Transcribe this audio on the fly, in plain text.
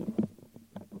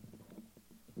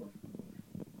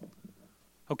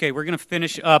Okay, we're going to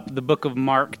finish up the book of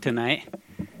Mark tonight.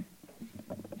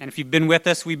 And if you've been with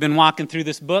us, we've been walking through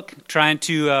this book, trying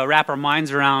to wrap our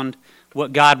minds around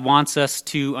what God wants us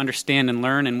to understand and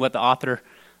learn, and what the author,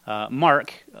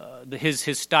 Mark,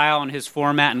 his style and his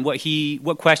format, and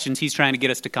what questions he's trying to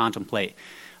get us to contemplate.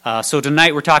 So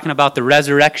tonight we're talking about the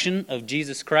resurrection of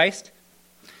Jesus Christ.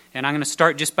 And I'm going to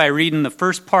start just by reading the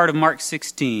first part of Mark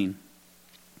 16.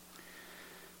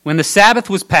 When the Sabbath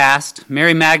was past,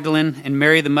 Mary Magdalene and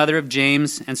Mary the mother of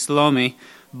James and Salome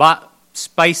bought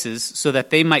spices so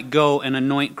that they might go and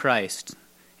anoint Christ.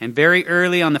 And very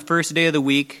early on the first day of the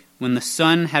week, when the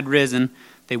sun had risen,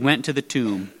 they went to the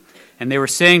tomb. And they were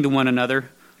saying to one another,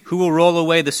 "Who will roll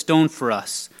away the stone for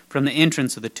us from the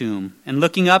entrance of the tomb?" And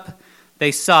looking up,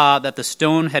 they saw that the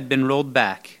stone had been rolled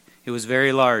back. It was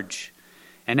very large.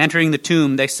 And entering the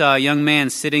tomb, they saw a young man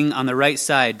sitting on the right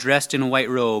side, dressed in a white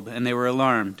robe, and they were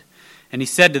alarmed. And he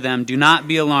said to them, "Do not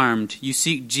be alarmed. You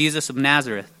seek Jesus of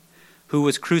Nazareth, who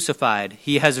was crucified.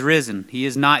 He has risen. He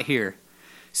is not here.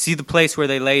 See the place where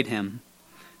they laid him.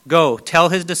 Go, tell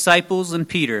his disciples and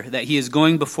Peter that he is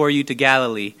going before you to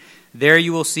Galilee. There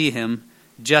you will see him,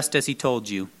 just as he told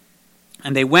you."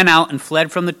 And they went out and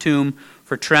fled from the tomb,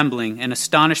 for trembling and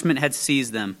astonishment had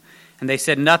seized them. And they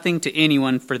said nothing to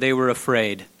anyone, for they were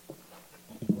afraid.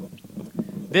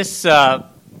 This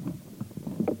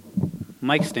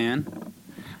mic stand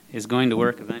is going to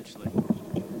work eventually.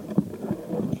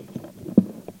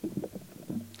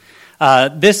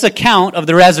 This account of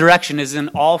the resurrection is in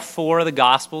all four of the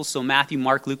Gospels. So Matthew,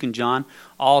 Mark, Luke, and John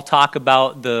all talk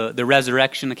about the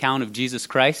resurrection account of Jesus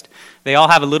Christ. They all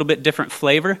have a little bit different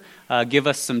flavor, give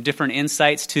us some different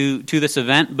insights to this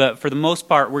event. But for the most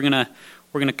part, we're going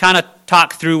to kind of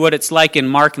talk through what it's like in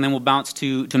Mark, and then we'll bounce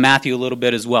to Matthew a little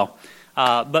bit as well.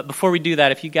 But before we do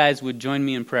that, if you guys would join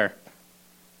me in prayer.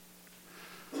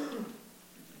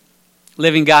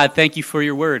 Living God, thank you for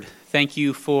your word. Thank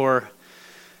you for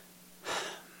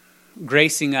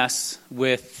gracing us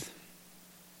with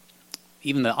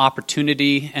even the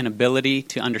opportunity and ability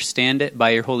to understand it by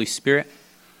your Holy Spirit.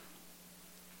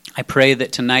 I pray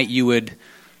that tonight you would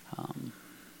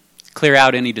clear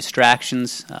out any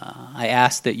distractions. I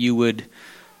ask that you would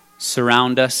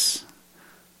surround us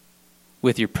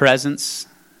with your presence.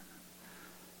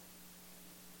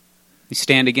 We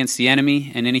stand against the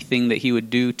enemy and anything that he would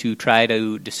do to try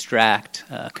to distract,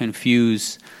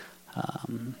 confuse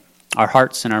our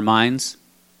hearts and our minds.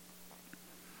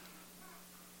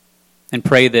 And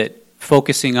pray that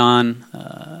focusing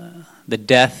on the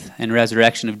death and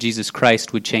resurrection of Jesus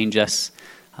Christ would change us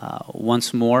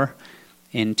once more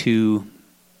into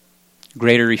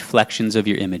greater reflections of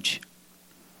your image.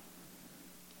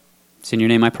 It's in your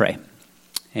name I pray.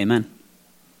 Amen.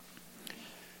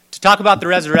 To talk about the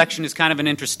resurrection is kind of an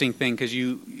interesting thing, because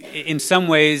in some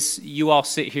ways, you all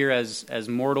sit here as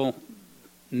mortal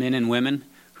men and women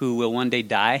who will one day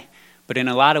die, but in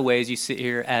a lot of ways, you sit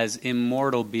here as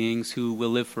immortal beings who will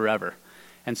live forever.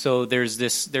 And so there's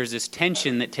this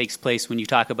tension that takes place when you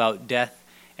talk about death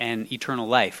and eternal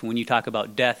life, when you talk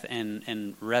about death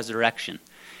and resurrection.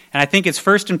 And I think it's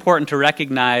first important to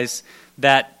recognize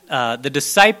that the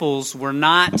disciples were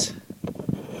not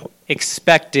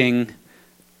expecting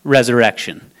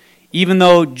resurrection. Even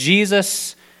though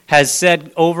Jesus has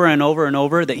said over and over and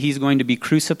over that he's going to be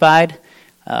crucified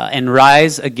and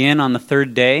rise again on the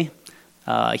third day,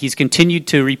 he's continued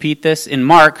to repeat this. In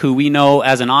Mark, who we know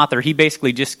as an author, he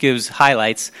basically just gives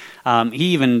highlights. He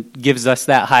even gives us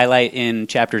that highlight in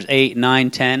chapters 8,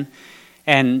 9, 10.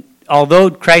 And although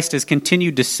Christ has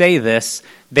continued to say this,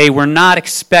 they were not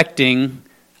expecting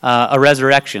a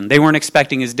resurrection. They weren't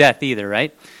expecting his death either,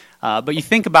 right? But you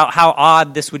think about how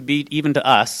odd this would be even to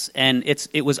us, and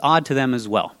it was odd to them as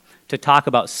well, to talk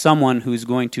about someone who's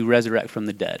going to resurrect from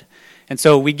the dead. And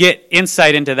so we get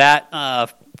insight into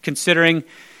that, considering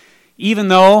even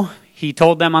though he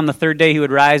told them on the third day he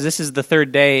would rise, this is the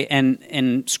third day,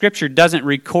 and Scripture doesn't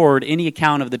record any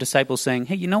account of the disciples saying,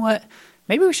 "Hey, you know what?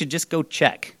 Maybe we should just go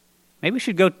check. Maybe we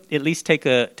should go at least take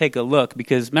a look,"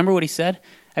 because remember what he said?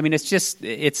 I mean,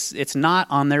 it's not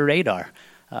on their radar.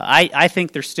 I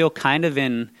think they're still kind of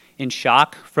in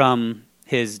shock from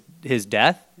his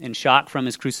death, in shock from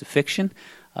his crucifixion.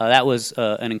 That was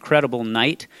an incredible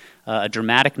night, a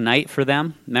dramatic night for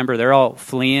them. Remember, they're all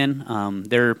fleeing.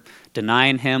 They're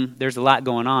denying him. There's a lot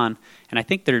going on, and I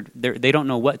think they don't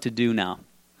know what to do now.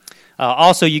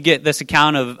 Also, you get this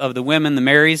account of the women, the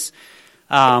Marys,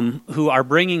 who are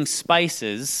bringing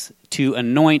spices to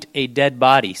anoint a dead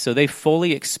body. So they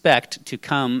fully expect to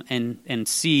come and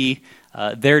see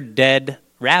their dead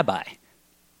rabbi.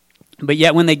 But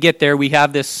yet when they get there, we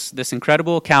have this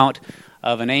incredible account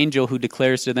of an angel who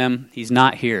declares to them, he's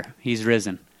not here, he's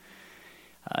risen.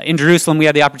 In Jerusalem, we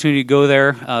had the opportunity to go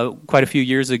there quite a few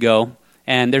years ago,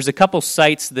 and there's a couple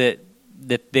sites that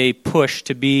they push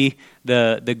to be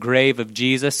the grave of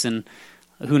Jesus, and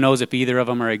who knows if either of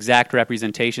them are exact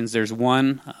representations. There's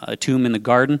one, a tomb in the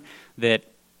garden, that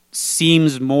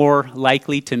seems more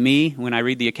likely to me when I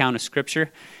read the account of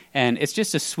Scripture, and it's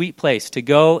just a sweet place to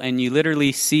go, and you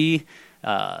literally see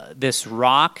this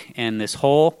rock and this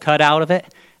hole cut out of it.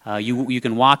 You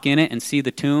can walk in it and see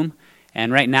the tomb.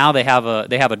 And right now they have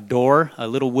a door, a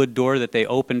little wood door that they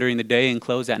open during the day and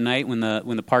close at night when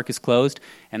the park is closed.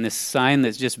 And this sign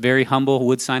that's just very humble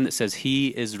wood sign that says "He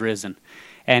is risen,"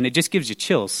 and it just gives you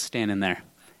chills standing there.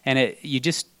 And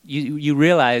you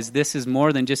realize this is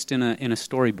more than just in a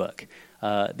storybook.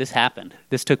 This happened.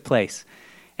 This took place.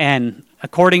 And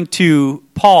according to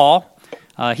Paul,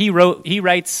 he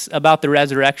writes about the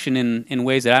resurrection in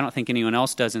ways that I don't think anyone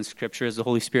else does in Scripture as the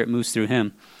Holy Spirit moves through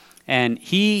him. And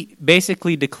he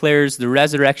basically declares the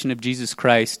resurrection of Jesus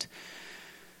Christ,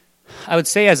 I would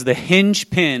say, as the hinge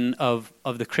pin of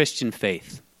the Christian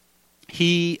faith.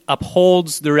 He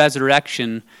upholds the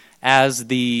resurrection as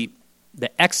the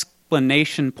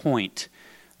explanation point,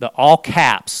 the all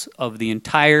caps of the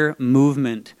entire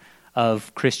movement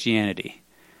of Christianity.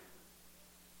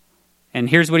 And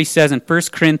here's what he says in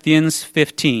 1 Corinthians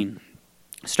 15,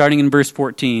 starting in verse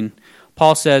 14.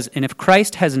 Paul says, "And if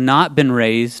Christ has not been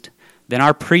raised, then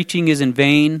our preaching is in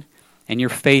vain, and your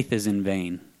faith is in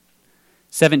vain."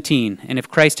 17, "And if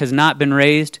Christ has not been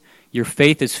raised, your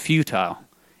faith is futile,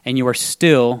 and you are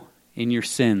still in your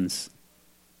sins.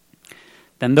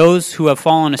 Then those who have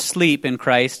fallen asleep in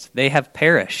Christ, they have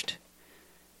perished.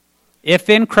 If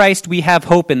in Christ we have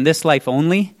hope in this life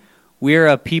only, we are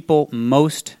a people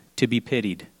most to be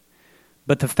pitied.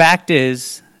 But the fact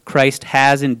is, Christ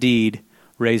has indeed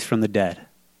raised from the dead."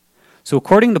 So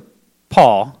according to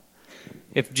Paul,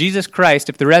 if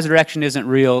the resurrection isn't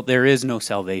real, there is no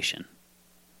salvation.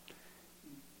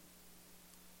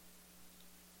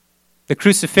 The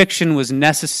crucifixion was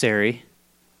necessary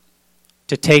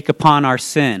to take upon our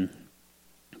sin.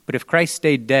 But if Christ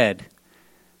stayed dead,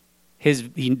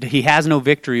 he has no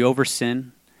victory over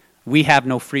sin. We have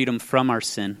no freedom from our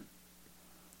sin.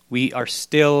 We are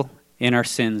still in our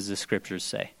sins, the Scriptures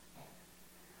say.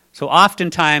 So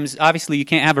oftentimes, obviously, you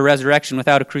can't have a resurrection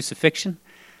without a crucifixion,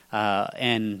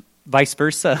 and vice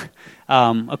versa,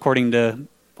 according to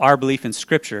our belief in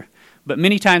Scripture. But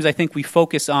many times I think we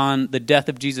focus on the death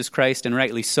of Jesus Christ, and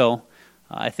rightly so.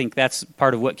 I think that's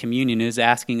part of what communion is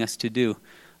asking us to do.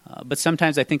 But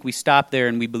sometimes I think we stop there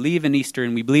and we believe in Easter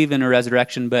and we believe in a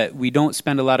resurrection, but we don't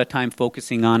spend a lot of time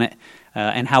focusing on it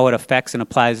and how it affects and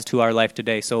applies to our life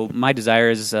today. So my desire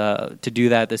is to do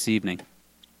that this evening.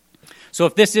 So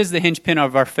if this is the hinge pin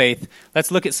of our faith,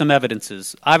 let's look at some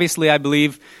evidences. Obviously, I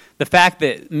believe the fact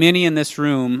that many in this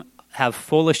room have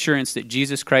full assurance that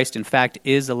Jesus Christ, in fact,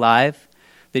 is alive,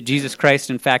 that Jesus Christ,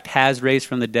 in fact, has raised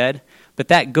from the dead, but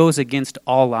that goes against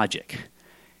all logic.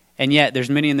 And yet, there's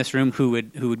many in this room who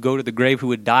would go to the grave, who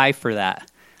would die for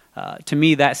that. To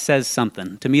me, that says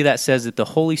something. To me, that says that the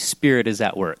Holy Spirit is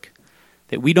at work.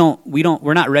 That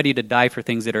we're not ready to die for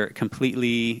things that are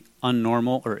completely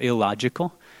unnormal or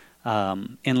illogical,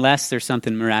 unless there's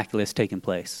something miraculous taking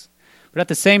place. But at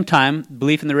the same time,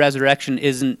 belief in the resurrection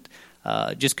isn't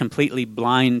just completely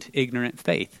blind, ignorant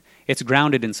faith. It's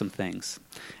grounded in some things.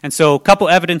 And so, a couple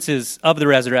evidences of the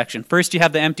resurrection. First, you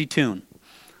have the empty tomb.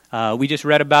 We just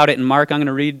read about it in Mark. I'm going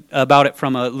to read about it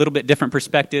from a little bit different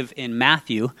perspective in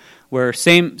Matthew, where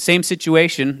same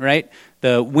situation, right?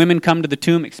 The women come to the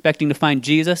tomb expecting to find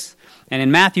Jesus. And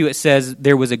in Matthew it says,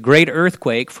 "There was a great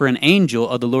earthquake, for an angel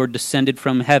of the Lord descended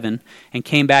from heaven and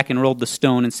came back and rolled the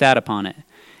stone and sat upon it.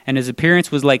 And his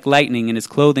appearance was like lightning, and his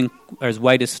clothing as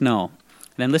white as snow."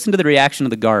 And then listen to the reaction of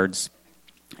the guards.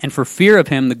 "And for fear of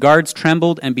him, the guards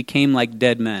trembled and became like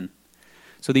dead men."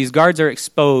 So these guards are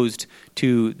exposed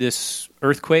to this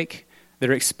earthquake.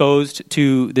 They're exposed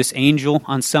to this angel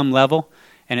on some level.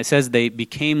 And it says they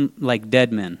became like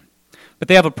dead men. But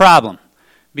they have a problem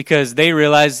because they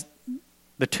realize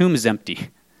the tomb is empty.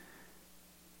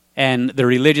 And the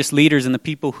religious leaders and the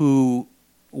people who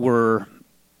were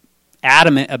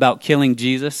adamant about killing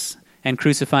Jesus and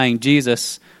crucifying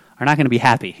Jesus are not going to be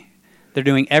happy. They're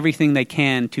doing everything they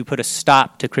can to put a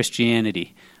stop to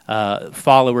Christianity.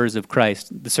 Followers of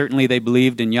Christ. Certainly they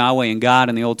believed in Yahweh and God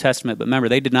in the Old Testament, but remember,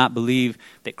 they did not believe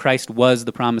that Christ was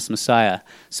the promised Messiah.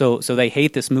 So they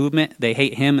hate this movement, they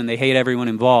hate him, and they hate everyone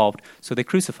involved, so they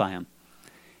crucify him.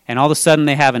 And all of a sudden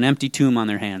they have an empty tomb on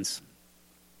their hands.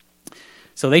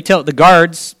 So they tell the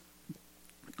guards,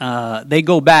 they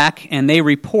go back and they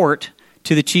report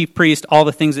to the chief priest all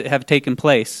the things that have taken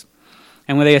place.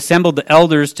 And when they assembled the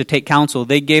elders to take counsel,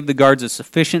 they gave the guards a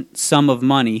sufficient sum of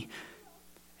money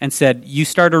and said, "You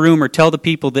start a rumor, tell the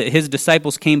people that his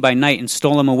disciples came by night and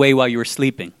stole him away while you were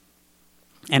sleeping.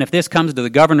 And if this comes to the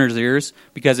governor's ears,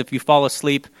 because if you fall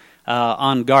asleep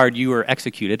on guard, you are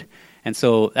executed." And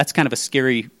so that's kind of a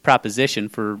scary proposition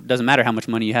for, doesn't matter how much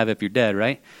money you have if you're dead,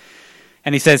 right?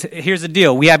 And he says, here's the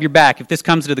deal, we have your back. If this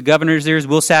comes to the governor's ears,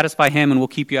 we'll satisfy him and we'll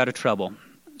keep you out of trouble.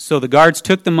 So the guards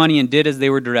took the money and did as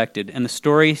they were directed. And the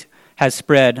story has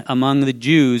spread among the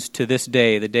Jews to this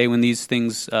day, the day when these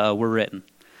things were written.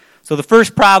 So the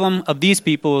first problem of these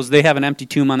people is they have an empty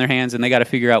tomb on their hands and they got to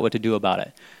figure out what to do about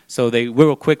it. So they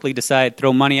will quickly decide,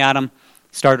 throw money at them,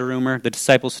 start a rumor, the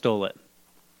disciples stole it.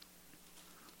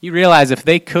 You realize if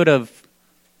they could have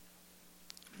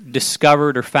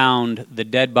discovered or found the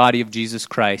dead body of Jesus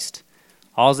Christ,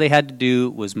 all they had to do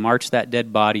was march that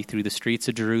dead body through the streets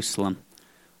of Jerusalem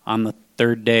on the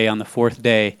third day, on the fourth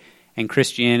day, and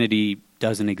Christianity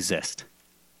doesn't exist.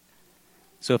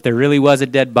 So if there really was a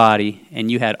dead body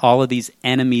and you had all of these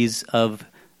enemies of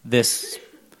this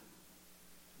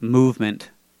movement,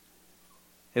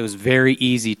 it was very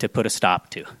easy to put a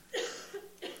stop to.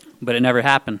 But it never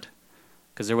happened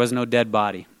because there was no dead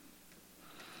body.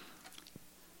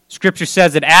 Scripture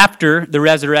says that after the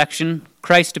resurrection,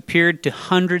 Christ appeared to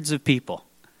hundreds of people.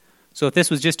 So if this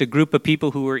was just a group of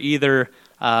people who were either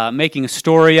making a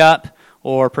story up,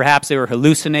 or perhaps they were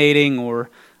hallucinating, or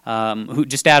who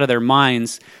just out of their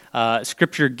minds,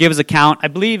 Scripture gives account. I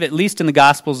believe, at least in the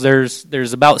Gospels,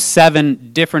 there's about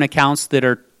 7 different accounts that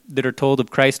are told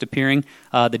of Christ appearing,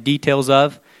 the details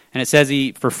of. And it says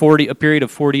for a period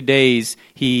of 40 days,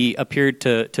 he appeared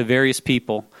to various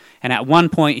people. And at one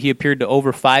point, he appeared to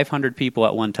over 500 people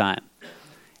at one time.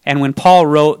 And when Paul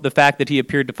wrote the fact that he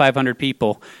appeared to 500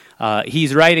 people,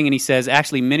 he's writing and he says,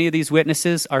 actually, many of these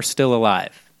witnesses are still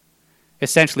alive.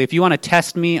 Essentially, if you want to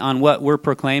test me on what we're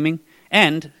proclaiming,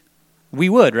 and we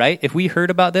would, right? If we heard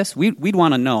about this, we'd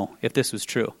want to know if this was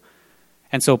true.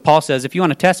 And so Paul says, if you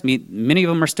want to test me, many of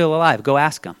them are still alive. Go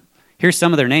ask them. Here's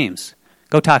some of their names.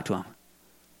 Go talk to them.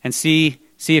 And see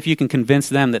if you can convince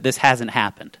them that this hasn't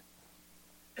happened.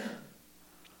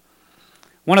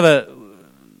 One of the,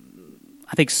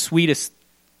 I think, sweetest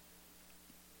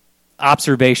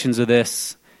observations of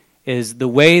this is the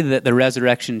way that the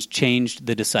resurrections changed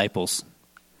the disciples.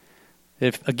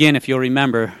 If you'll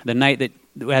remember, the night that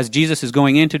as Jesus is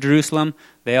going into Jerusalem,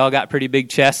 they all got pretty big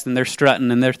chests and they're strutting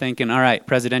and they're thinking, all right,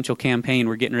 presidential campaign,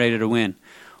 we're getting ready to win.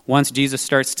 Once Jesus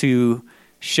starts to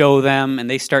show them and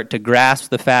they start to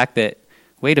grasp the fact that,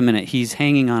 wait a minute, he's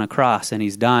hanging on a cross and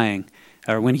he's dying.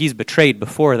 Or when he's betrayed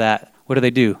before that, what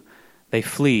do? They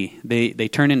flee. They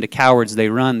turn into cowards. They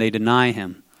run. They deny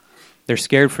him. They're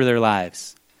scared for their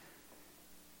lives.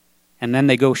 And then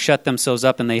they go shut themselves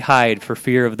up and they hide for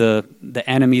fear of the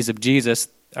enemies of Jesus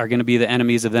are going to be the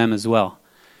enemies of them as well.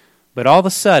 But all of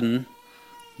a sudden,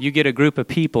 you get a group of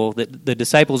people that the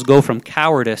disciples go from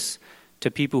cowardice to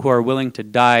people who are willing to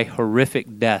die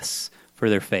horrific deaths for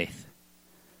their faith.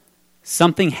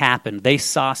 Something happened. They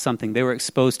saw something. They were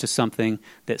exposed to something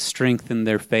that strengthened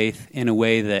their faith in a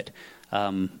way that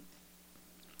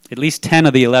at least 10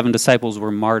 of the 11 disciples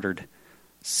were martyred.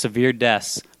 Severe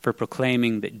deaths for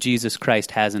proclaiming that Jesus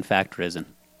Christ has in fact risen.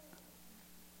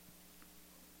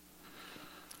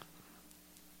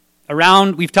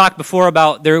 We've talked before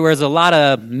about there was a lot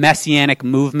of messianic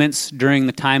movements during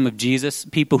the time of Jesus,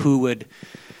 people who would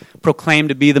proclaim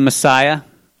to be the Messiah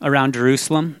around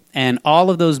Jerusalem. And all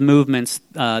of those movements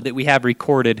that we have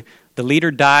recorded, the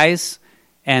leader dies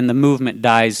and the movement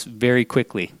dies very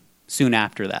quickly, soon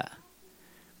after that.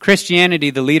 Christianity,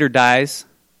 the leader dies,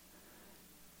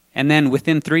 and then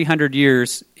within 300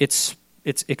 years, it's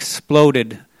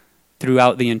exploded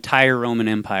throughout the entire Roman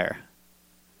Empire.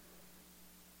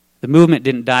 The movement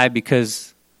didn't die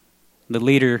because the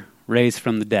leader raised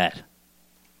from the dead.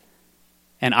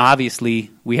 And obviously,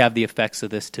 we have the effects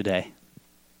of this today.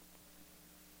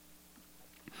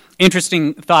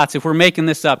 Interesting thoughts. If we're making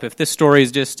this up, if this story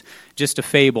is just a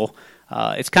fable,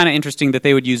 it's kind of interesting that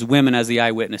they would use women as the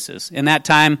eyewitnesses. In that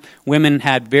time, women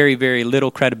had very, very little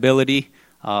credibility,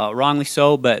 wrongly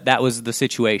so, but that was the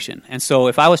situation. And so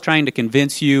if I was trying to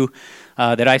convince you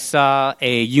that I saw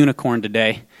a unicorn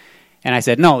today, and I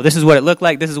said, no, this is what it looked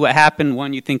like, this is what happened,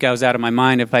 one, you'd think I was out of my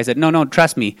mind. If I said, no,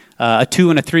 trust me, a 2-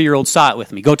 and a 3-year-old saw it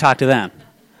with me, go talk to them.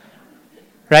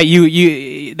 Right?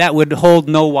 You that would hold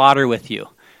no water with you.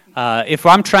 If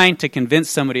I'm trying to convince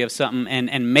somebody of something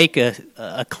and make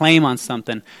a claim on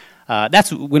something,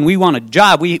 that's when we want a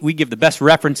job, we give the best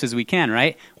references we can,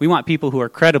 right? We want people who are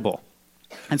credible.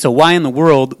 And so why in the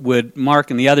world would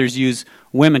Mark and the others use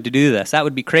women to do this? That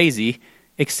would be crazy,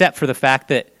 except for the fact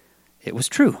that it was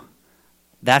true.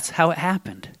 That's how it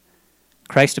happened.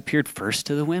 Christ appeared first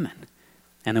to the women.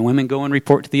 And the women go and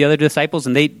report to the other disciples,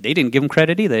 and they didn't give him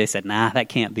credit either. They said, nah, that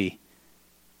can't be.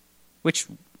 Which,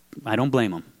 I don't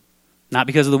blame them. Not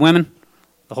because of the women.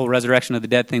 The whole resurrection of the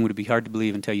dead thing would be hard to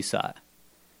believe until you saw it.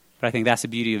 But I think that's the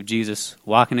beauty of Jesus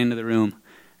walking into the room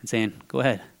and saying, go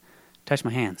ahead, touch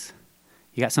my hands.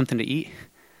 You got something to eat?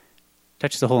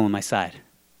 Touch the hole in my side.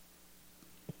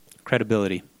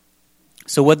 Credibility.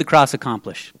 So what did the cross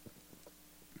accomplish?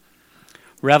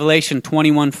 Revelation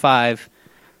 21:5,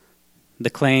 the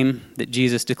claim that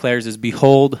Jesus declares is,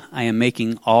 behold, I am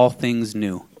making all things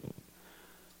new.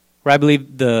 Where I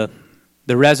believe the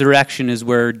resurrection is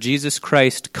where Jesus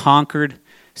Christ conquered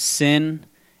sin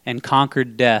and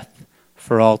conquered death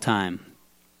for all time.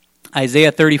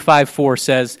 Isaiah 35:4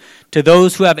 says, to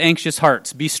those who have anxious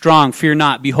hearts, be strong, fear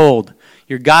not, behold,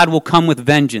 your God will come with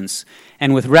vengeance,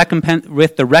 and with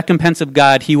the recompense of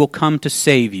God he will come to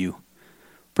save you.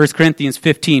 1 Corinthians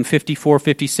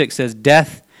 15:54-56 says,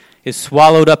 death is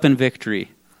swallowed up in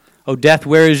victory. O death,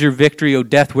 where is your victory? O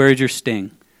death, where is your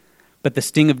sting? But the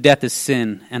sting of death is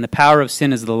sin, and the power of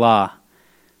sin is the law.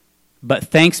 But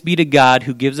thanks be to God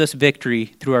who gives us victory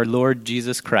through our Lord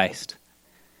Jesus Christ.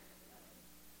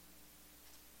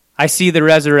 I see the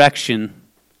resurrection.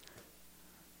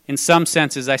 In some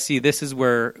senses, I see this is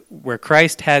where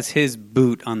Christ has his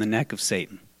boot on the neck of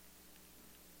Satan.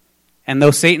 And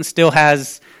though Satan still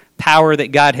has power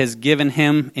that God has given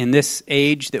him in this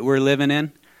age that we're living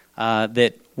in,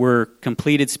 that we're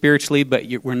completed spiritually, but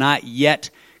we're not yet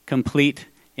complete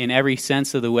in every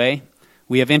sense of the way.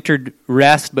 We have entered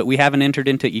rest, but we haven't entered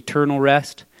into eternal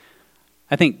rest.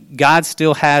 I think God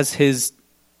still has his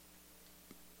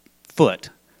foot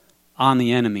on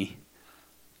the enemy.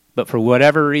 But for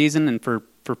whatever reason, and for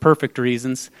perfect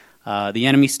reasons, the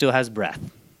enemy still has breath.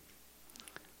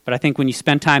 But I think when you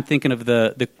spend time thinking of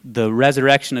the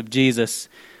resurrection of Jesus,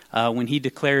 when he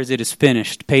declares it is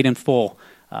finished, paid in full,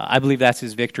 I believe that's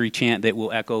his victory chant that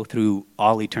will echo through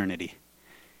all eternity.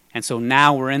 And so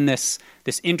now we're in this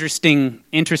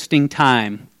interesting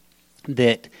time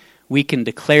that we can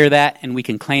declare that and we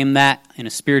can claim that in a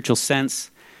spiritual sense,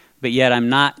 but yet I'm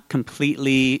not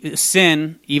completely...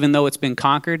 Sin, even though it's been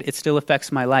conquered, it still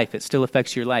affects my life. It still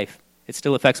affects your life. It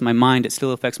still affects my mind. It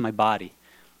still affects my body.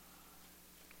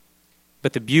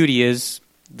 But the beauty is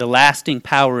the lasting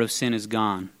power of sin is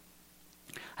gone.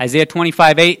 Isaiah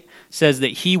 25:8 says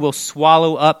that he will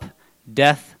swallow up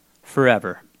death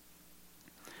forever.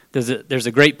 There's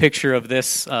a great picture of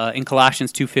this in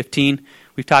Colossians 2:15.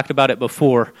 We've talked about it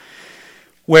before,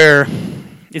 where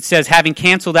it says, having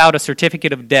canceled out a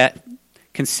certificate of debt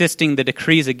consisting the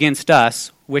decrees against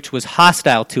us, which was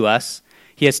hostile to us,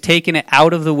 he has taken it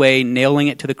out of the way, nailing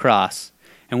it to the cross.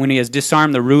 And when he has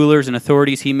disarmed the rulers and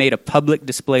authorities, he made a public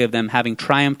display of them, having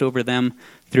triumphed over them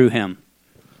through him.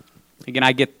 Again,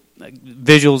 I get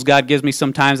visuals God gives me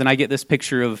sometimes, and I get this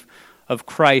picture of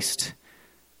Christ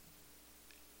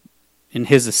in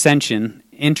his ascension,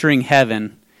 entering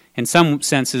heaven, in some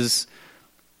senses,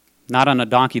 not on a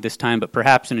donkey this time, but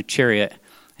perhaps in a chariot.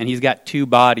 And he's got two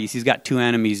bodies. He's got two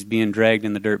enemies being dragged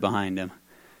in the dirt behind him.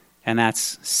 And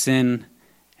that's sin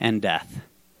and death.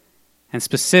 And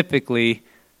specifically,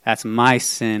 that's my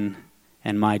sin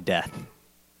and my death.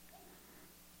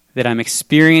 That I'm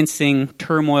experiencing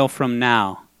turmoil from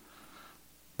now.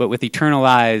 But with eternal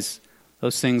eyes,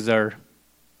 those things are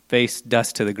face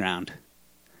dust to the ground.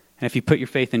 And if you put your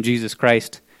faith in Jesus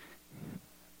Christ,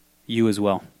 you as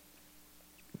well.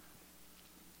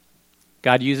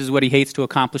 God uses what he hates to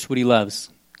accomplish what he loves.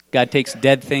 God takes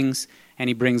dead things and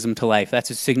he brings them to life. That's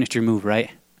his signature move, right?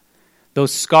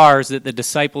 Those scars that the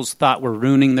disciples thought were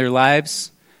ruining their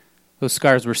lives, those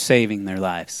scars were saving their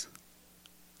lives.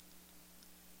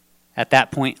 At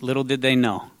that point, little did they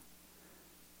know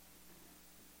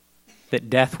that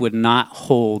death would not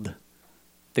hold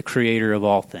the creator of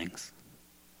all things.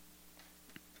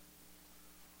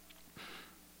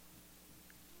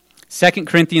 2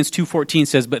 Corinthians 2:14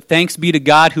 says, but thanks be to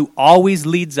God who always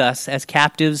leads us as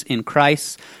captives in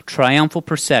Christ's triumphal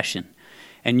procession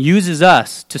and uses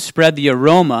us to spread the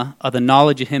aroma of the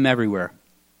knowledge of him everywhere.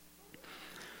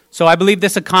 So I believe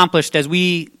this accomplished as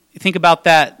we think about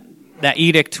that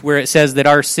edict where it says that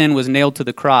our sin was nailed to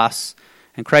the cross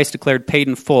and Christ declared paid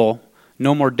in full,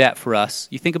 no more debt for us.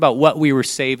 You think about what we were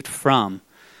saved from.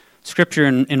 Scripture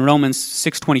in Romans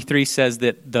 6:23 says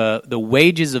that the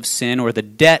wages of sin or the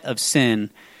debt of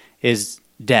sin is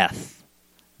death.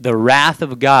 The wrath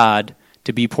of God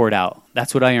to be poured out.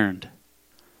 That's what I earned.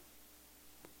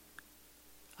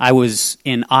 I was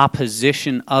in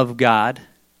opposition of God.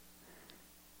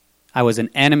 I was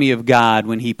an enemy of God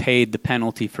when he paid the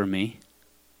penalty for me.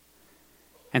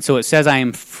 And so it says I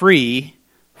am free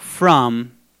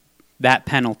from that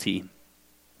penalty.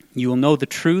 You will know the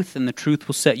truth, and the truth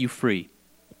will set you free.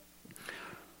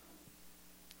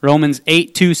 Romans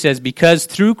 8:2 says, because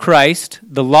through Christ,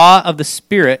 the law of the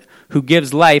Spirit who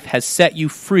gives life has set you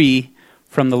free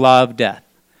from the law of death.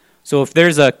 So if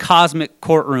there's a cosmic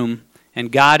courtroom and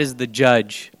God is the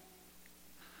judge,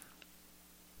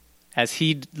 as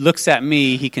he looks at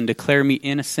me, he can declare me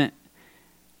innocent,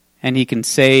 and he can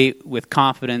say with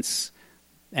confidence,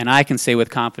 and I can say with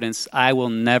confidence, I will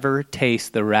never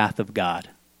taste the wrath of God.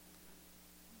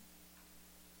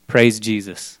 Praise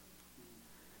Jesus.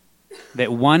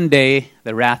 That one day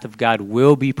the wrath of God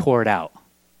will be poured out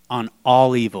on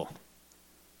all evil.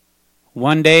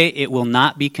 One day it will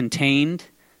not be contained.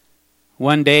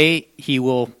 One day he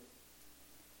will,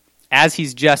 as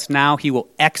he's just now, he will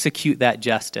execute that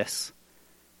justice.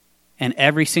 And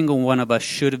every single one of us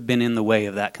should have been in the way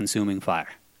of that consuming fire.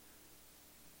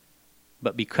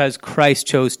 But because Christ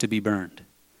chose to be burned,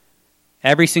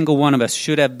 every single one of us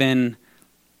should have been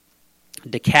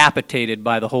decapitated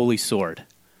by the holy sword.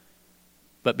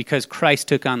 But because Christ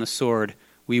took on the sword,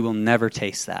 we will never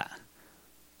taste that.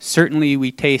 Certainly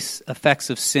we taste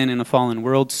effects of sin in a fallen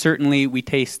world. Certainly we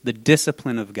taste the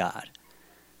discipline of God.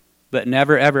 But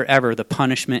never, ever, ever the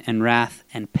punishment and wrath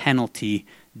and penalty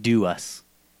due us.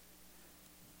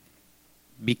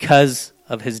 Because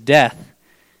of his death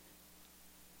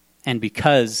and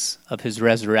because of his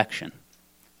resurrection.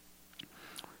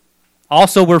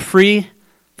 Also, we're free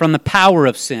from the power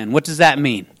of sin. What does that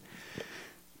mean?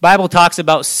 The Bible talks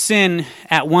about sin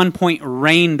at one point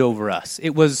reigned over us. It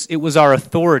was our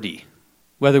authority.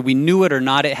 Whether we knew it or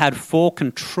not, it had full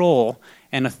control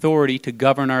and authority to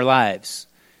govern our lives.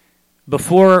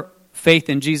 Before faith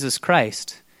in Jesus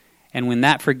Christ, and when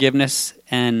that forgiveness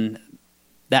and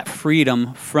that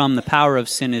freedom from the power of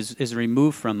sin is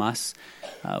removed from us,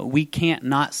 we can't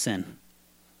not sin.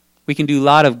 We can do a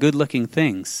lot of good-looking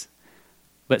things.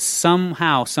 But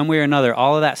somehow, some way or another,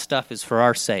 all of that stuff is for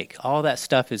our sake. All of that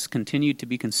stuff is continued to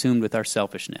be consumed with our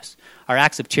selfishness. Our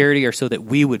acts of charity are so that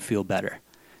we would feel better.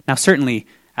 Now, certainly,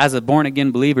 as a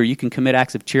born-again believer, you can commit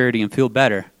acts of charity and feel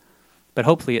better. But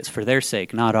hopefully it's for their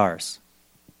sake, not ours.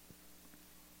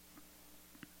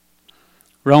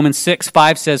 Romans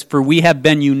 6:5 says, for we have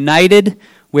been united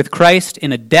with Christ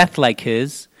in a death like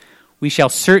his. We shall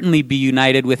certainly be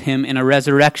united with him in a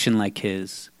resurrection like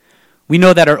his. We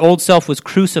know that our old self was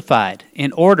crucified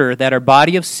in order that our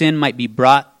body of sin might be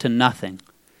brought to nothing,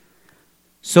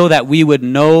 so that we would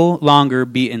no longer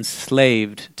be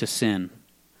enslaved to sin.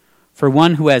 For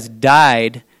one who has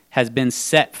died has been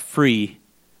set free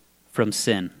from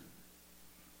sin.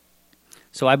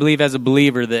 So I believe as a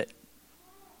believer that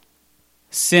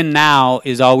sin now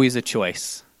is always a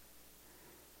choice.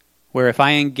 Where if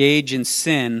I engage in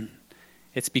sin,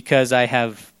 it's because I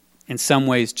have in some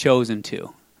ways chosen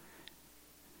to.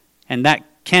 And that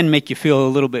can make you feel a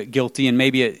little bit guilty, and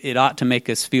maybe it ought to make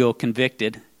us feel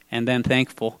convicted and then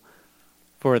thankful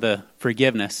for the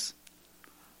forgiveness.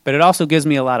 But it also gives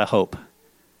me a lot of hope,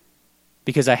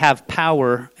 because I have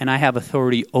power and I have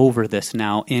authority over this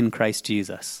now in Christ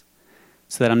Jesus,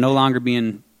 so that I'm no longer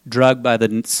being drugged by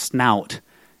the snout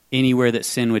anywhere that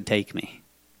sin would take me.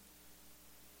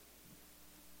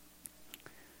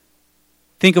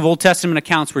 Think of Old Testament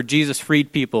accounts where Jesus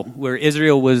freed people, where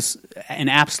Israel was in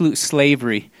absolute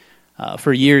slavery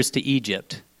for years to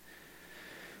Egypt.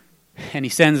 And he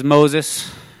sends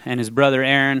Moses and his brother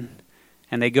Aaron,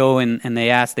 and they go and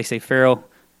they say, Pharaoh,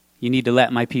 you need to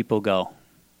let my people go.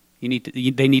 They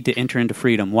need to enter into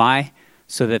freedom. Why?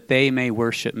 So that they may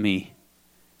worship me.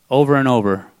 Over and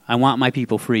over, I want my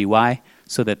people free. Why?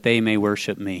 So that they may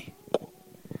worship me.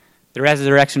 The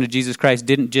resurrection of Jesus Christ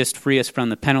didn't just free us from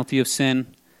the penalty of sin,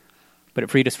 but it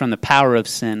freed us from the power of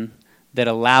sin that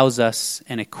allows us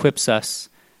and equips us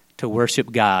to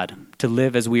worship God, to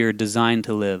live as we are designed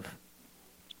to live.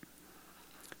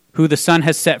 Who the Son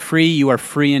has set free, you are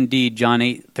free indeed, John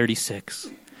 8:36.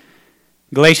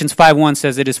 Galatians 5:1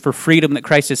 says, it is for freedom that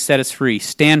Christ has set us free.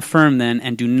 Stand firm then,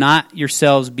 and do not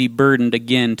yourselves be burdened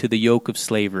again to the yoke of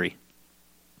slavery.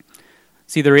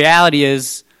 See, the reality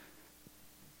is,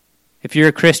 if you're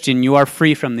a Christian, you are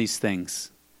free from these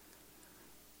things.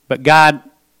 But God,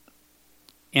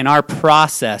 in our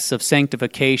process of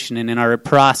sanctification and in our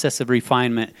process of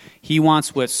refinement, he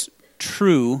wants what's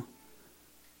true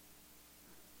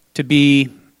to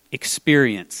be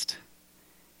experienced.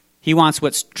 He wants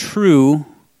what's true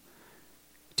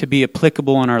to be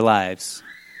applicable in our lives.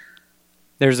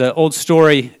 There's an old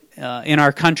story in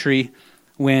our country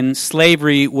when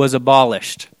slavery was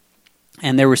abolished.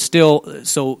 And there were still,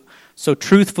 so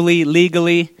truthfully,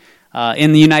 legally,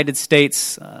 in the United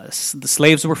States, the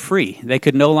slaves were free. They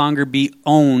could no longer be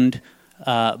owned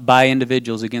by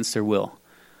individuals against their will.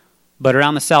 But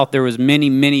around the South, there was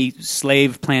many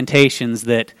slave plantations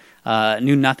that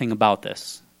knew nothing about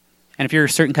this. And if you're a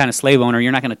certain kind of slave owner,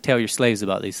 you're not going to tell your slaves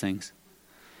about these things.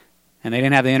 And they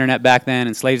didn't have the internet back then,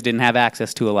 and slaves didn't have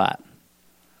access to a lot.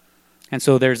 And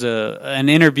so there's an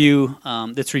interview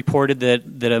that's reported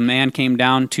that a man came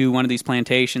down to one of these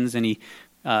plantations, and he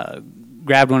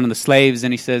grabbed one of the slaves,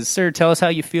 and he says, "Sir, tell us how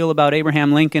you feel about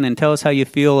Abraham Lincoln, and tell us how you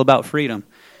feel about freedom."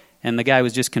 And the guy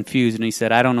was just confused, and he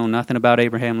said, "I don't know nothing about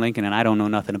Abraham Lincoln, and I don't know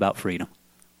nothing about freedom."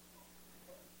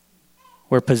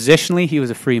 Where positionally, he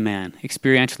was a free man.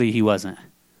 Experientially, he wasn't.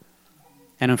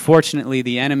 And unfortunately,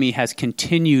 the enemy has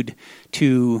continued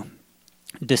to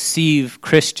deceive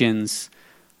Christians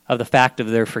of the fact of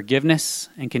their forgiveness,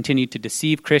 and continue to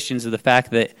deceive Christians of the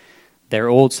fact that their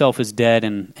old self is dead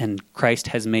and Christ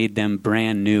has made them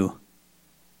brand new.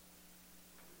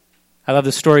 I love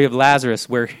the story of Lazarus,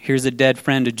 where here's a dead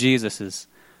friend of Jesus's.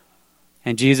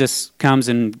 And Jesus comes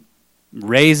and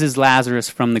raises Lazarus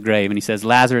from the grave, and he says,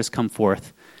 "Lazarus, come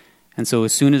forth." And so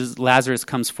as soon as Lazarus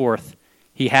comes forth,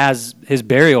 he has his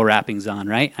burial wrappings on,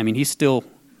 right? I mean, he's still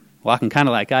walking kind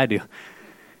of like I do.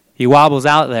 He wobbles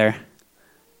out there,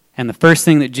 and the first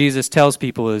thing that Jesus tells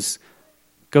people is,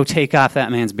 "Go take off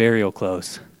that man's burial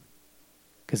clothes,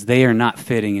 because they are not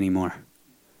fitting anymore.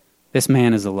 This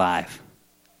man is alive."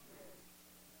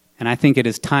 And I think it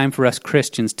is time for us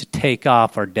Christians to take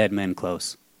off our dead men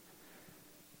clothes.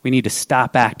 We need to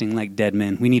stop acting like dead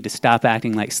men. We need to stop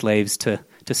acting like slaves to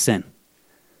sin.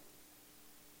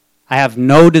 I have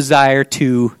no desire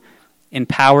to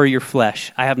empower your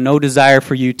flesh. I have no desire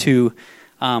for you to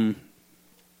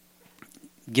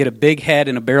get a big head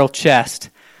and a barrel chest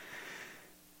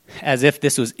as if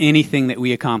this was anything that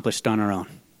we accomplished on our own.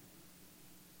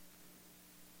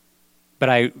 But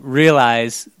I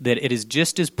realize that it is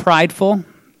just as prideful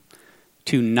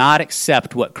to not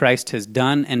accept what Christ has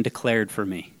done and declared for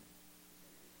me.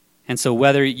 And so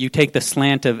whether you take the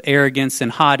slant of arrogance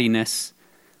and haughtiness,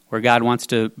 where God wants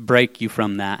to break you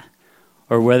from that,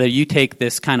 or whether you take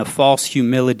this kind of false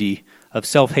humility of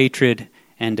self-hatred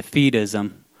and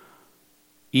defeatism,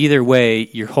 either way,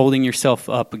 you're holding yourself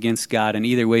up against God, and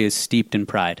either way is steeped in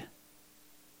pride.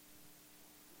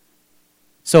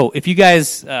 So if you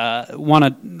guys want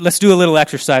to, let's do a little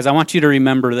exercise. I want you to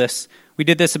remember this. We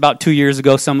did this about 2 years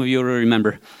ago. Some of you will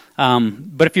remember.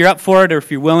 But if you're up for it, or if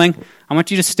you're willing, I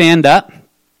want you to stand up.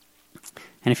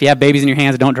 And if you have babies in your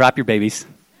hands, don't drop your babies.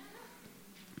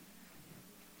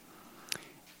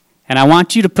 And I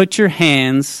want you to put your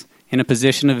hands in a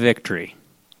position of victory.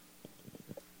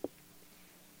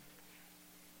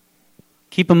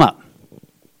 Keep them up.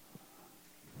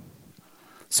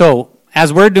 So,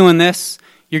 as we're doing this,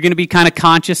 you're going to be kind of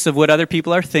conscious of what other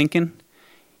people are thinking.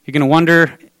 You're going to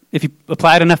wonder if you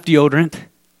applied enough deodorant.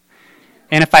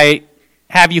 And if I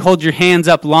have you hold your hands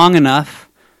up long enough,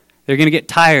 they're going to get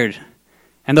tired.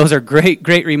 And those are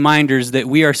great reminders that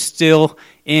we are still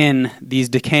in these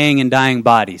decaying and dying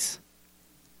bodies.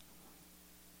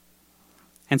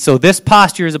 And so this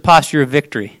posture is a posture of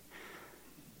victory.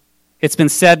 It's been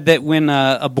said that when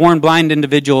a born blind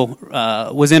individual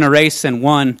was in a race and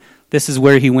won, this is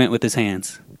where he went with his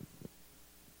hands.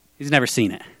 He's never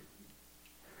seen it.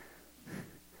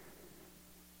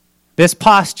 This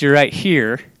posture right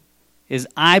here is,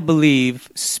 I believe,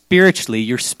 spiritually,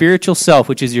 your spiritual self,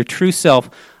 which is your true self,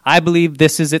 I believe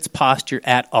this is its posture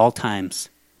at all times.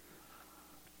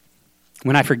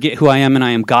 When I forget who I am and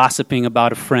I am gossiping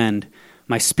about a friend,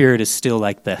 my spirit is still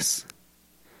like this.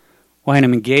 When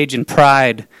I'm engaged in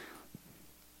pride,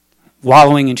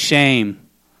 wallowing in shame,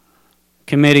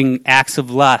 committing acts of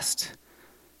lust,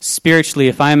 spiritually,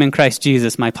 if I am in Christ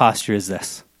Jesus, my posture is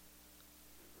this.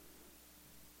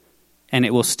 And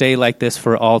it will stay like this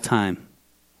for all time.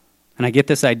 And I get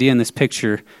this idea in this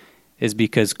picture is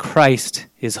because Christ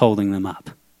is holding them up.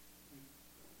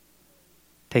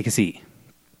 Take a seat.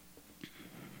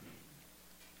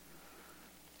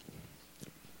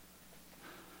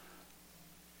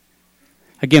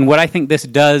 Again, what I think this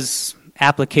does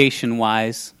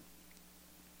application-wise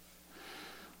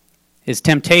is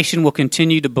temptation will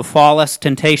continue to befall us.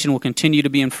 Temptation will continue to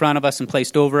be in front of us and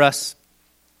placed over us.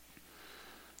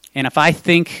 And if I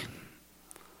think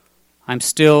I'm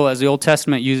still, as the Old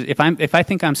Testament uses, if I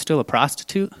think I'm still a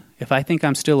prostitute, if I think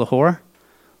I'm still a whore,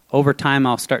 over time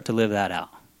I'll start to live that out.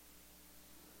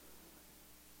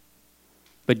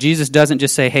 But Jesus doesn't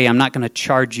just say, hey, I'm not going to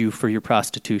charge you for your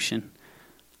prostitution.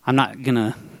 I'm not going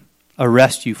to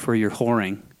arrest you for your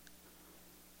whoring.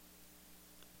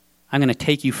 I'm going to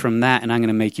take you from that and I'm going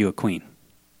to make you a queen.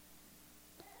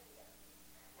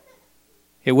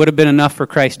 It would have been enough for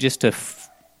Christ just to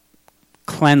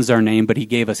cleanse our name, but he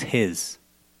gave us his.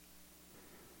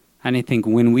 And I think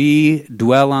when we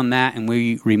dwell on that and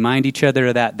we remind each other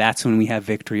of that, that's when we have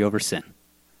victory over sin.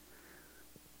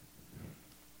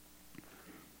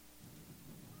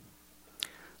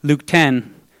 Luke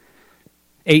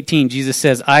 10:18, Jesus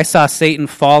says, I saw Satan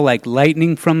fall like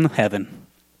lightning from heaven.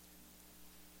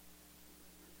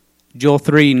 Joel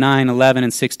 3:9, 11,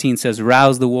 and 16 says,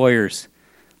 rouse the warriors.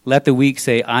 Let the weak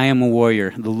say, I am a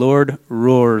warrior. The Lord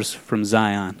roars from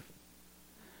Zion.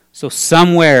 So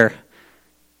somewhere,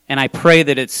 and I pray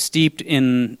that it's steeped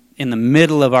in the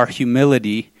middle of our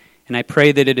humility, and I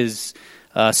pray that it is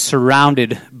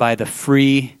surrounded by the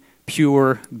free,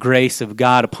 pure grace of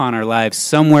God upon our lives.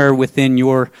 Somewhere within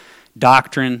your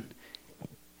doctrine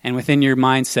and within your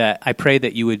mindset, I pray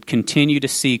that you would continue to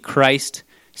see Christ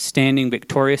standing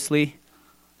victoriously,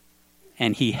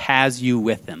 and he has you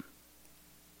with him.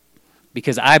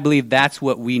 Because I believe that's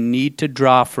what we need to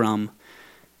draw from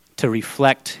to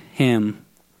reflect him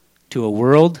to a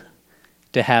world,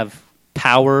 to have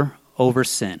power over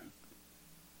sin.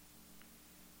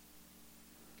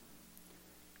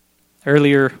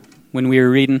 Earlier, when we were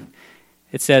reading,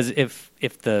 it says if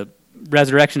the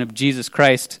resurrection of Jesus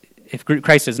Christ, if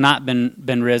Christ has not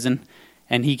been risen,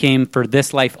 and he came for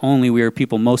this life only, we are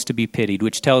people most to be pitied,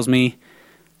 which tells me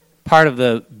part of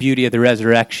the beauty of the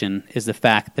resurrection is the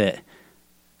fact that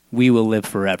we will live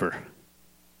forever.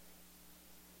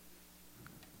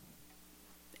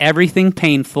 Everything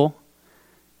painful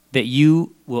that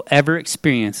you will ever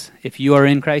experience if you are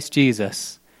in Christ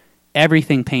Jesus,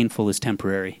 everything painful is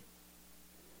temporary.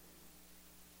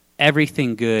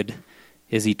 Everything good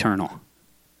is eternal.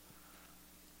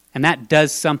 And that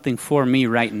does something for me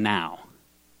right now.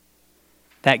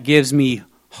 That gives me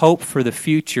hope for the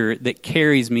future that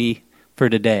carries me for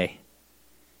today.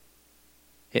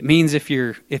 It means if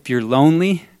you're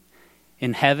lonely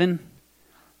in heaven,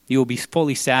 you will be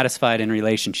fully satisfied in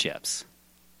relationships.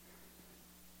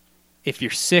 If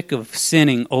you're sick of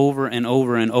sinning over and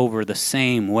over and over the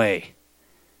same way,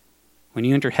 when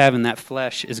you enter heaven, that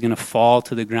flesh is going to fall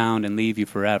to the ground and leave you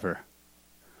forever.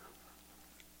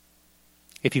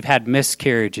 If you've had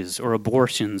miscarriages or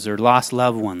abortions or lost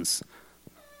loved ones,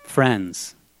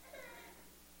 friends,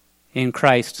 in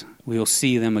Christ we will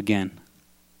see them again.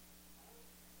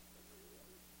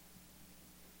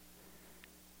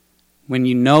 When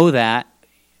you know that,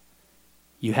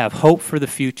 you have hope for the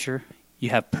future,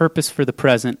 you have purpose for the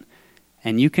present,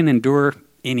 and you can endure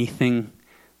anything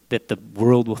that the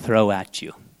world will throw at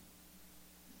you.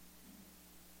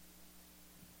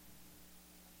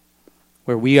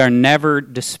 Where we are never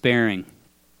despairing.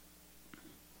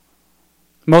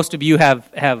 Most of you have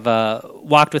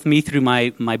walked with me through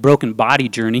my broken body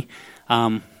journey,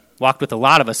 walked with a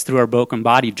lot of us through our broken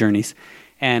body journeys,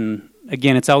 and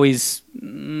again, it's always,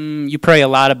 you pray a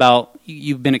lot about,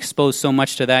 you've been exposed so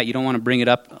much to that, you don't want to bring it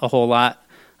up a whole lot.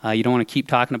 You don't want to keep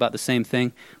talking about the same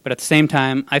thing. But at the same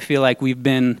time, I feel like we've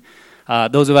been,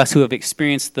 those of us who have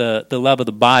experienced the love of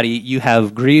the body, you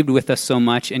have grieved with us so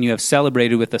much and you have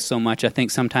celebrated with us so much, I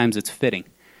think sometimes it's fitting.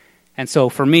 And so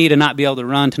for me to not be able to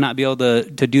run, to not be able to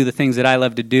do the things that I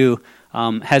love to do,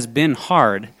 has been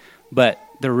hard. But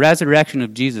the resurrection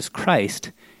of Jesus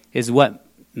Christ is what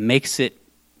makes it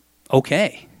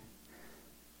okay.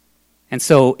 And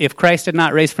so if Christ had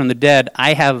not raised from the dead,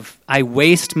 I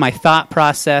waste my thought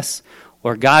process,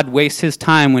 or God wastes his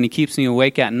time when he keeps me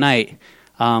awake at night,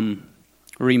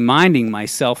 reminding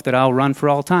myself that I'll run for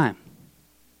all time.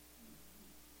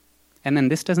 And then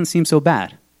this doesn't seem so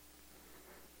bad.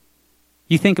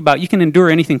 You think about, you can endure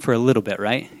anything for a little bit,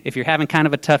 right? If you're having kind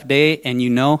of a tough day and you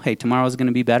know, hey, tomorrow's going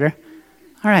to be better,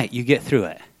 all right, you get through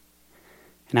it.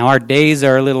 Now our days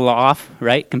are a little off,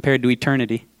 right, compared to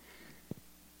eternity.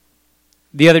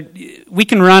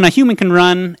 A human can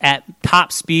run at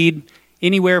top speed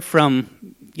anywhere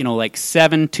from, like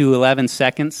 7 to 11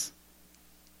 seconds.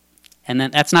 And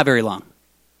then that's not very long.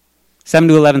 7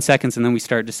 to 11 seconds, and then we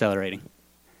start decelerating.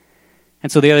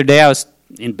 And so the other day I was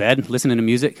in bed listening to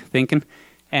music, thinking,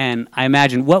 and I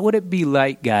imagined, what would it be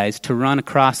like, guys, to run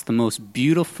across the most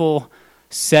beautiful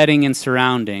setting and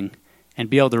surrounding and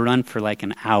be able to run for like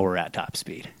an hour at top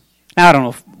speed? Now, I don't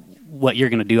know what you're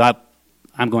going to do.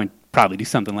 I'm going to probably do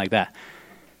something like that.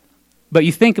 But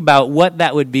you think about what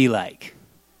that would be like.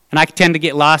 And I tend to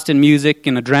get lost in music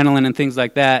and adrenaline and things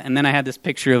like that. And then I had this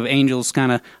picture of angels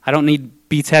I don't need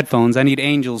Beats headphones. I need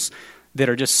angels that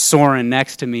are just soaring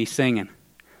next to me singing.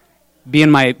 Be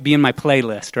in my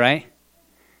playlist, right?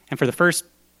 And for the first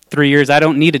 3 years, I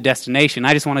don't need a destination.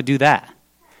 I just want to do that.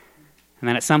 And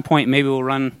then at some point, maybe we'll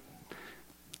run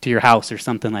to your house or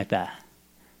something like that.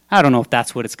 I don't know if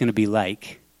that's what it's going to be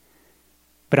like.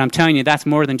 But I'm telling you, that's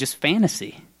more than just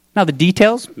fantasy. Now, the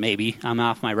details, maybe I'm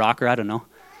off my rocker, I don't know.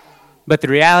 But the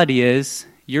reality is,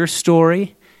 your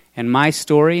story and my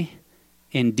story,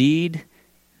 indeed,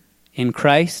 in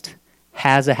Christ,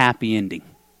 has a happy ending.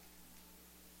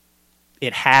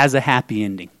 It has a happy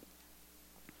ending.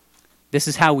 This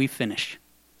is how we finish.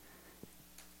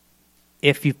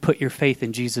 If you've put your faith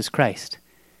in Jesus Christ,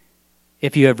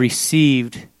 if you have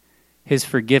received his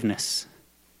forgiveness,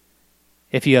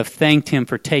 if you have thanked him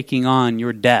for taking on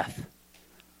your death,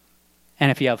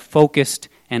 and if you have focused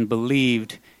and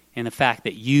believed in the fact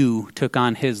that you took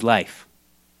on his life,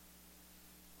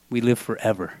 we live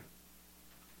forever.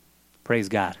 Praise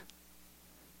God.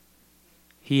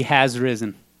 He has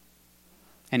risen,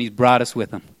 and he's brought us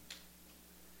with him.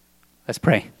 Let's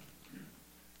pray.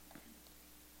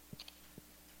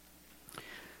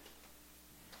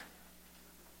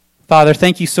 Father,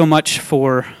 thank you so much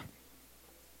for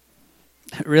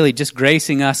really just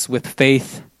gracing us with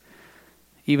faith,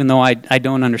 even though I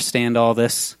don't understand all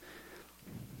this,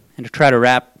 and to try to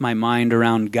wrap my mind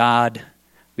around God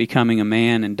becoming a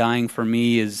man and dying for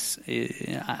me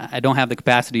I don't have the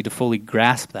capacity to fully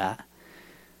grasp that.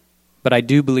 But I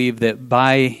do believe that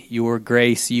by your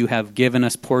grace, you have given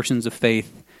us portions of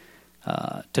faith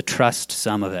to trust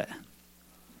some of it.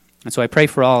 And so I pray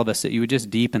for all of us that you would just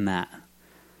deepen that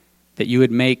you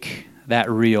would make that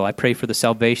real. I pray for the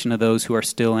salvation of those who are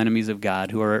still enemies of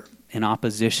God, who are in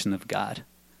opposition of God.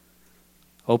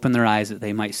 Open their eyes that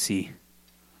they might see.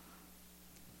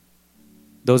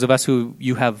 Those of us who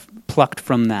you have plucked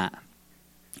from that,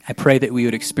 I pray that we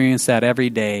would experience that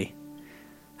every day.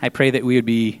 I pray that we would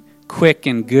be quick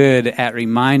and good at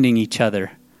reminding each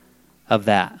other of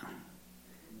that.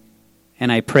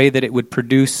 And I pray that it would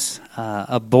produce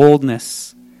a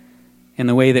boldness in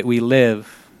the way that we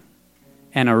live,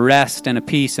 and a rest and a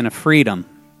peace and a freedom.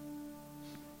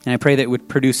 And I pray that it would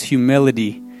produce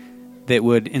humility that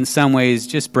would, in some ways,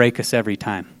 just break us every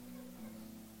time.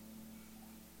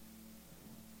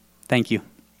 Thank you.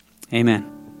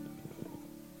 Amen.